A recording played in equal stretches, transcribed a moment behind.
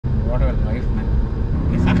What a life, man.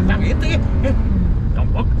 Imagine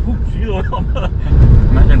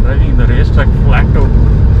driving in the racetrack flat out.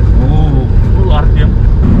 Oh, full RPM.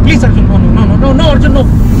 Please, Arjun, no, Arjun, no.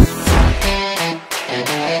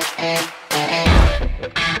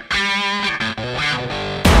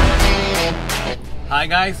 Hi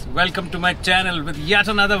guys, welcome to my channel with yet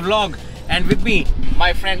another vlog, and with me,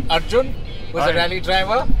 my friend Arjun, who's a rally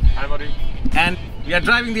driver. Hi, buddy. And we are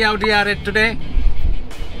driving the Audi R8 today.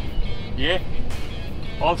 Yeah,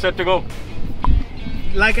 all set to go.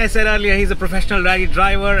 Like I said earlier, he's a professional rally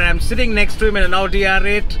driver, and I'm sitting next to him in an Audi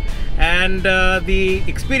R8, and the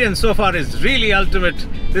experience so far is really ultimate.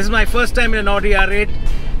 This is my first time in an Audi R8,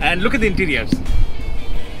 and look at the interiors.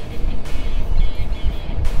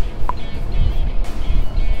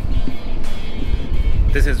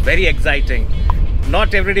 This is very exciting.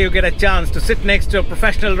 Not every day you get a chance to sit next to a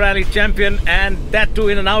professional rally champion, and that too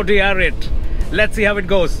in an Audi R8. Let's see how it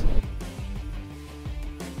goes.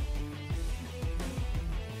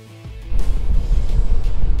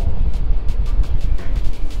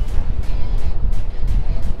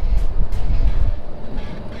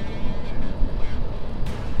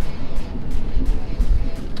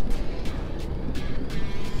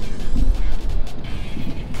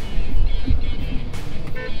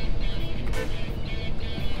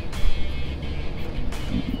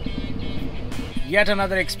 Yet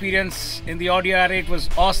another experience in the Audi R8 was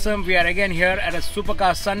awesome. We are again here at a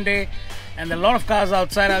Supercar Sunday, and there are a lot of cars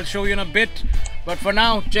outside. I'll show you in a bit, but for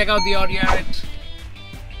now, check out the Audi R8.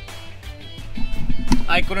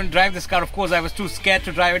 I couldn't drive this car, of course. I was too scared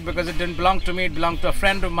to drive it because it didn't belong to me. It belonged to a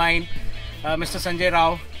friend of mine, Mr. Sanjay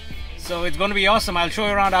Rao. So it's going to be awesome. I'll show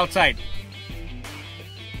you around outside.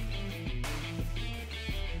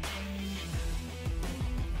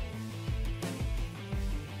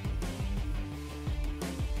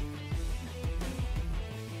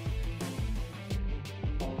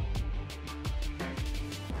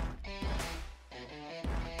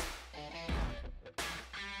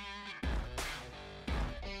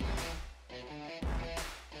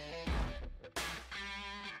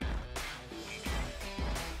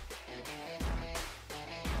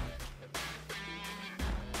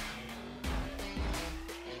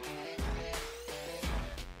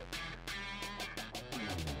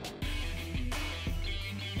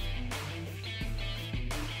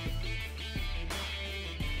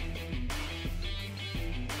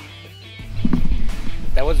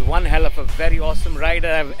 That was one hell of a very awesome ride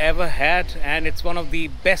that I've ever had, and it's one of the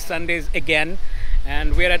best Sundays again.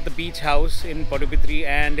 And we're at the beach house in Padubidri,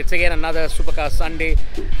 and it's again another Supercar Sunday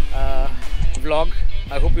vlog.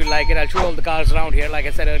 I hope you like it. I'll show you all the cars around here like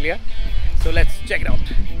I said earlier. So let's check it out.